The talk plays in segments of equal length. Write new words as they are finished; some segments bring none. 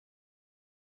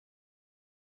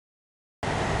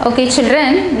Okay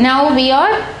children, now we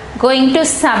are going to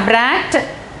subtract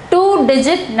two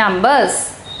digit numbers.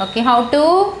 Okay, how to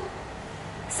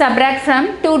subtract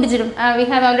from two digit, we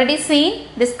have already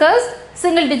discussed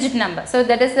single digit number. So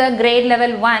that is the grade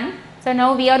level 1. So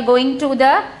now we are going to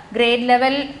the grade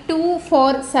level 2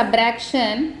 for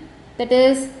subtraction. That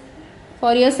is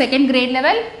for your second grade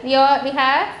level, we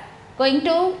have going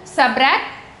to subtract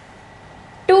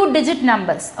two digit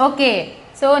numbers. Okay,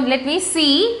 so let me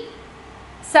see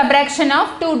subtraction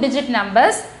of two digit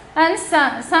numbers, and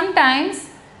sometimes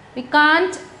we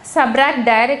can't subtract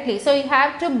directly, so you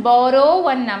have to borrow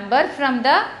one number from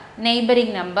the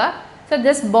neighboring number. So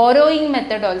this borrowing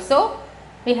method also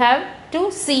we have to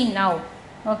see now.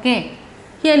 Okay,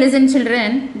 here listen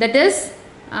children, that is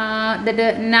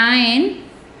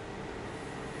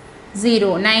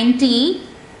 90.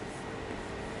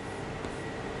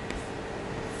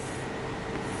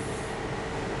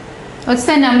 What's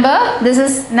the number? This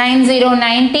is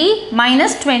 9090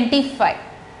 minus 25.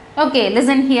 Okay,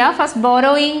 listen here. First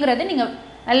borrowing ங்கிறது நீங்க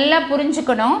நல்லா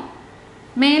புரிஞ்சுக்கணும்.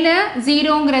 மேல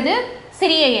 0 ங்கிறது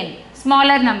சிறிய எண்,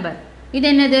 smaller number. இது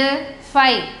என்னது?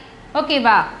 5.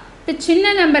 ஓகேவா? இப்போ சின்ன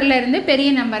நம்பர்ல இருந்து பெரிய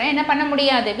நம்பரை என்ன பண்ண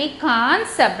முடியாது? We can't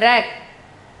subtract.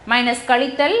 மைனஸ்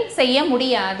கழித்தல் செய்ய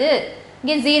முடியாது.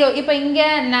 இங்க 0. இப்போ இங்க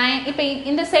 9. இப்போ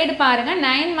இந்த சைடு பாருங்க.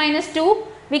 9 minus 2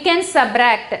 we can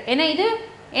subtract. ஏன்னா இது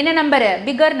என்ன நம்பர்?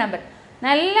 Figure number.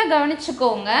 நல்லா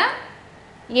கவனிச்சுக்கோங்க.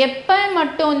 எப்போ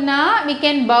மட்டும்தான் we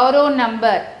can borrow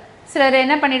number. சிலர்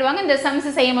என்ன பண்ணிடுவாங்க, இந்த சம்ஸ்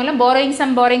செய்யும் போது borrowing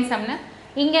sumனு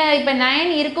இங்கே இப்போ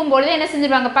 9 இருக்கும்பொழுது என்ன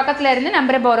செஞ்சிடுவாங்க, பக்கத்தில் இருந்து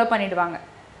நம்பரை borrow பண்ணிடுவாங்க.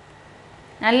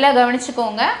 நல்லா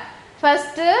கவனிச்சுக்கோங்க.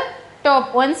 ஃபஸ்ட்டு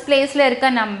டாப் ஒன்ஸ் பிளேஸில்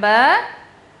இருக்க நம்பர்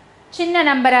சின்ன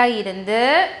நம்பராக இருந்து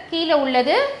கீழே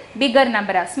உள்ளது பிகர்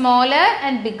நம்பராக, smaller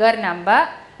and figure number.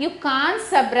 You can't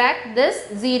subtract this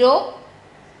 0.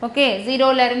 Okay,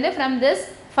 0ல இருந்து from this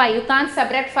 5. You can't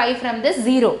subtract 5 from this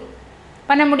 0.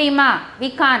 பண்ண முடியுமா? We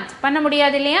can't. பண்ண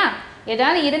முடியாது இல்லையா?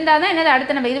 ஏதாவது இருந்தால் தான் என்னது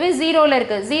அடுத்த நம்பர். இதுவே 0ல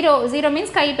இருக்கு. 0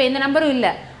 மீன்ஸ் கை இப்போ எந்த நம்பரும்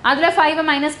இல்லை. அதில் 5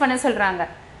 மைனஸ் பண்ண சொல்கிறாங்க.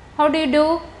 How do you do?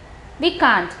 We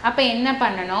can't. அப்போ என்ன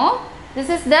பண்ணணும்? This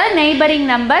is the neighboring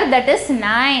number, that is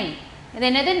 9. இது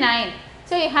என்னது? 9.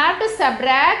 So you have to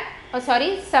subtract,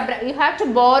 you have to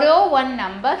borrow one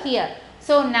number here.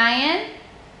 So 9,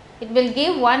 it will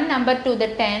give one number to the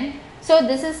 10. So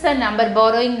this is the number,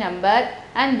 borrowing number,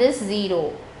 and this 0.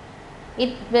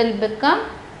 It will become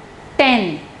 10.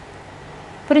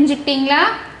 புரிஞ்சுக்கிட்டீங்களா?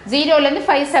 0ல இருந்து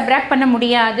 5 subtract பண்ண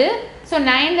முடியாது. So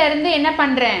 9ல இருந்து என்ன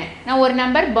பண்ணுறேன், நான் ஒரு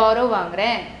number borrow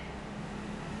வாங்குறேன்.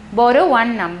 borrow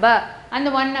one number.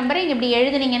 அந்த one நம்பரை இங்கே இப்படி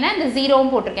எழுதுனீங்கன்னா இந்த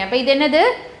 0வும் போட்டிருக்கேன். அப்போ இது என்னது?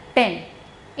 10.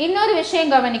 இன்னொரு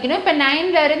விஷயம் கவனிக்கணும். இப்போ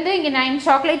 9ல இருந்து இங்கே 9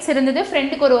 சாக்லேட்ஸ் இருந்தது,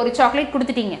 ஃப்ரெண்டுக்கு ஒரு சாக்லேட்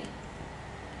கொடுத்துட்டீங்க.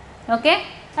 ஓகே,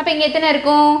 அப்போ இங்கே எத்தனை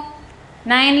இருக்கும்?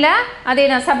 9ல் அதே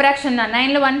தான், சப்ராக்ஷன் தான்.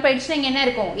 9ல் 1 போயிடுச்சுன்னா இங்கே என்ன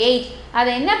இருக்கும்? 8. அதை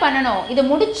என்ன பண்ணணும், இதை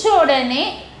முடித்த உடனே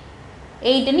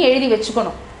 8ன்னு எழுதி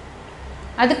வச்சுக்கணும்.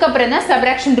 அதுக்கப்புறம் தான்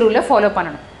சப்ராக்ஷன் ரூலை ஃபாலோ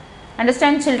பண்ணணும்.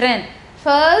 Understand children?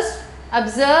 First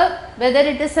observe whether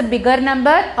it is a bigger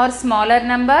number or smaller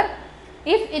number.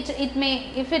 If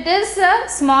it is a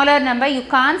smaller number, you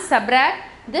can't subtract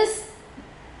this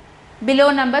below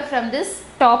number from this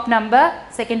top number.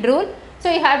 Second rule. So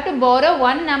you have to borrow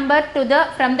one number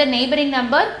from the neighboring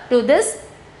number to this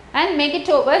and make it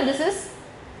over. This is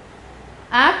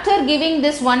after giving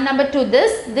this one number to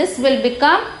this will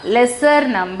become lesser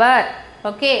number.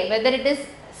 Okay, whether it is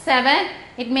 7,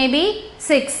 it may be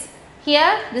 6.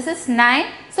 Here this is 9,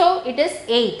 so it is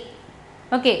 8.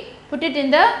 Okay, put it in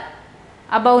the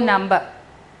above number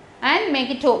and make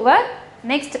it over.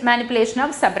 Next manipulation of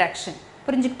subtraction.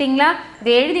 புரிஞ்சுக்கிட்டீங்களா? இது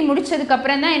எழுதி முடிச்சதுக்கு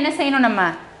அப்புறம் தான் என்ன செய்யணும், நம்ம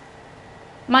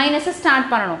minus start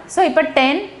பண்ணணும். ஸோ இப்போ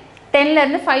 10ல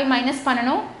இருந்து 5 மைனஸ்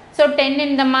பண்ணணும். So 10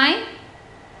 in the mind.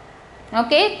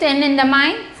 Okay, 10 in the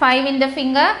mind, 5 in the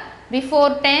finger. Before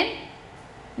 10,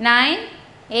 9,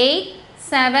 8,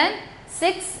 7,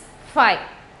 6, 5.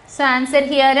 So answer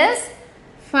here is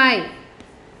 5.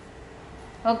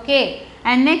 Okay,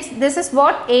 and next this is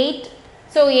what? 8.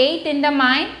 So 8 in the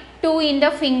mind, 2 in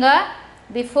the finger.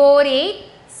 Before 8,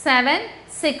 7,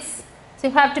 6. So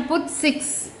you have to put 6.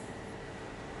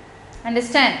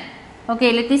 Understand?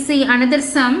 Okay, let me see another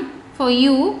sum for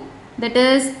you. That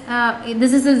is,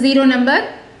 this is a 0 number.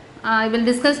 I will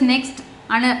discuss next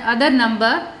another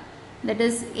number. That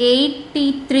is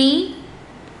 83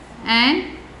 and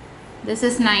this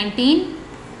is 19.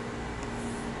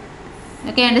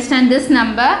 Okay, understand this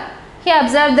number. Here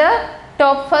observe the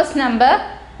top first number.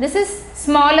 This is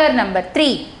smaller number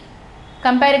 3.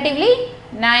 Comparatively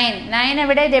 9. 9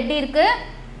 விட இது எப்படி இருக்கு?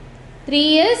 3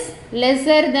 is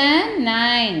lesser than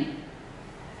 9.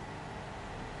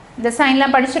 இந்த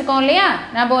சைன்லாம் படிச்சிருக்கோம் இல்லையா,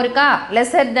 ஞாபகம் இருக்கா?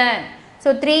 lesser than. So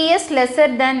 3 is lesser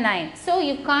than 9. So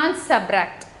you can't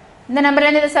subtract. இந்த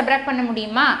நம்பர்லேருந்து இதை சப்ராக்ட் பண்ண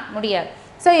முடியுமா? முடியாது.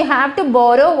 So you have to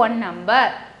borrow one number.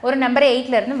 ஒரு நம்பரை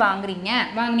 8லேருந்து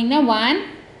வாங்குனீங்கன்னா 1.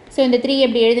 ஸோ இந்த 3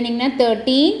 எப்படி எழுதுனீங்கன்னா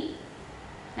 13.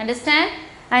 Understand?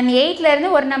 And 8லேருந்து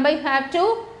ஒரு number you have to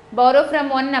borrow from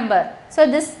one number. So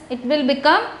this it will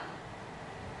become,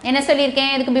 என்ன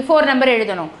சொல்லியிருக்கேன், இதுக்கு பிஃபோர் நம்பர்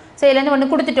எழுதணும். ஸோ இதுலேருந்து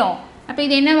ஒன்று கொடுத்துட்டோம். அப்போ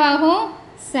இது என்னவாகும்?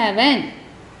 7.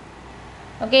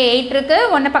 ஓகே, 8 இருக்கு,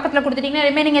 ஒன்று பக்கத்தில் கொடுத்துட்டிங்கன்னா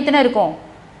ரிமைனிங் எத்தனை இருக்கும்?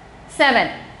 7.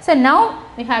 So now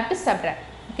we have to subtract.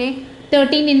 Okay,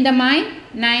 13 in the mind,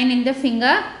 9 in the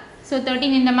finger. So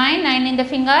 13 in the mind, 9 in the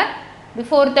finger.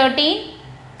 Before 13,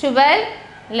 12,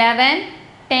 11,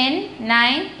 10,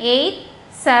 9, 8,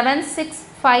 7, 6,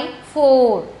 5,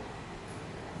 4.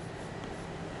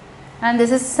 And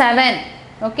this is 7.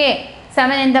 Okay,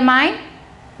 7 in the mind,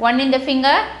 1 in the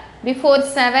finger. Before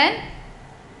 7,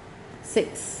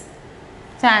 6.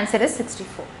 So answer is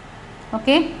 64.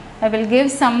 Okay, I will give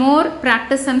some more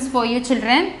practice sums for you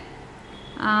children.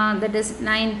 That is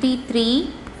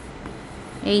 93,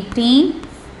 18.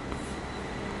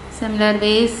 Similar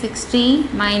way, 60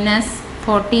 minus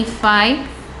 45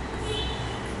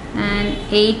 and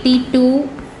 82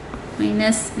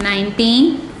 minus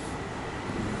 19,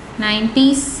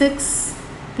 96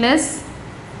 plus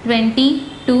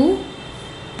 22.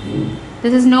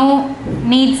 This is no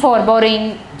need for borrowing,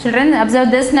 children. Observe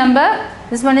this number.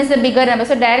 This one is the bigger number.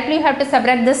 So directly you have to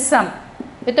subtract this sum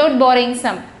without borrowing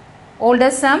sum,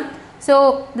 older sum.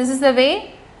 So this is the way.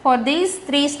 For these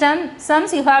three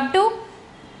sums you have to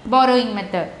borrowing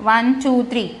method 1, 2,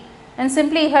 3, and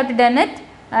simply you have to done it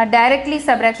directly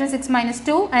subtraction 6 minus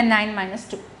 2 and 9 minus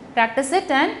 2. Practice it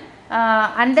and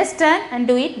understand and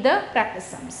do it the practice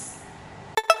sums.